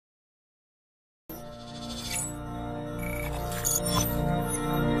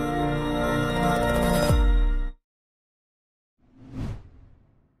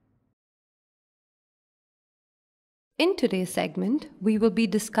In today's segment, we will be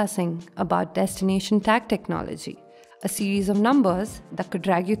discussing about destination tag technology, a series of numbers that could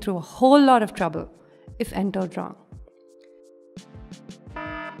drag you through a whole lot of trouble if entered wrong.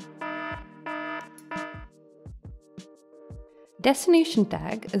 Destination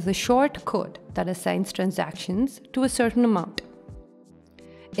tag is a short code that assigns transactions to a certain amount.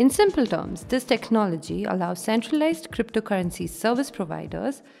 In simple terms, this technology allows centralized cryptocurrency service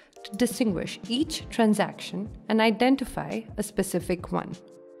providers to distinguish each transaction and identify a specific one.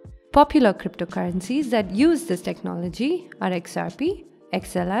 Popular cryptocurrencies that use this technology are XRP,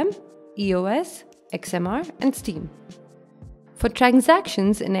 XLM, EOS, XMR, and Steem. For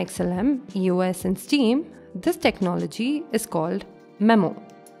transactions in XLM, EOS, and Steem, this technology is called Memo,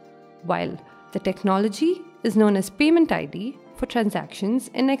 while the technology is known as Payment ID for transactions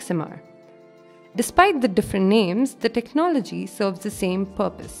in XMR. Despite the different names, the technology serves the same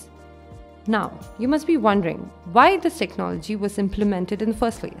purpose. Now, you must be wondering why this technology was implemented in the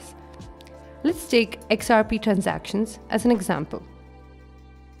first place. Let's take XRP transactions as an example.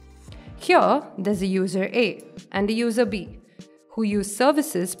 Here, there's a user A and a user B who use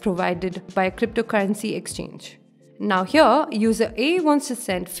services provided by a cryptocurrency exchange. Now here, user A wants to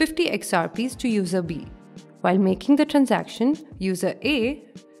send 50 XRPs to user B. While making the transaction, user A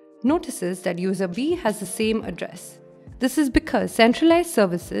notices that user B has the same address. This is because centralized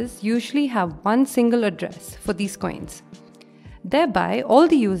services usually have one single address for these coins. Thereby, all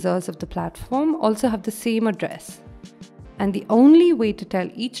the users of the platform also have the same address. And the only way to tell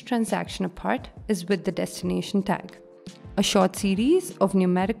each transaction apart is with the destination tag, a short series of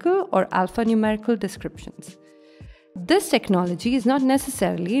numerical or alphanumerical descriptions. This technology is not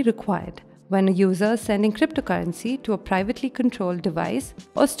necessarily required when a user is sending cryptocurrency to a privately controlled device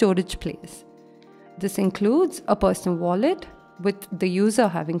or storage place. This includes a personal wallet, with the user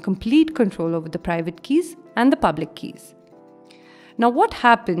having complete control over the private keys and the public keys. Now, what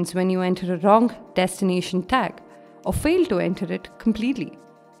happens when you enter a wrong destination tag or fail to enter it completely?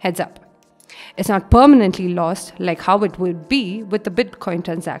 Heads up. It's not permanently lost like how it would be with the Bitcoin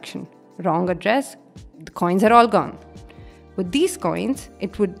transaction. Wrong address, the coins are all gone. With these coins,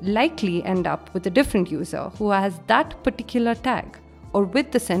 it would likely end up with a different user who has that particular tag, or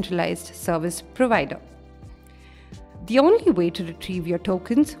with the centralized service provider. The only way to retrieve your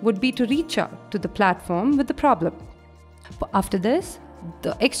tokens would be to reach out to the platform with the problem. After this,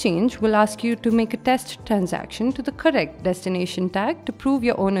 the exchange will ask you to make a test transaction to the correct destination tag to prove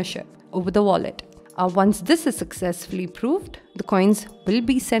your ownership over the wallet. Once this is successfully proved, the coins will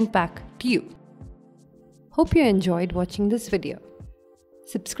be sent back to you. Hope you enjoyed watching this video.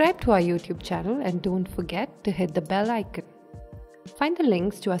 Subscribe to our YouTube channel and don't forget to hit the bell icon. Find the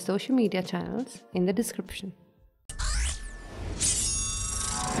links to our social media channels in the description.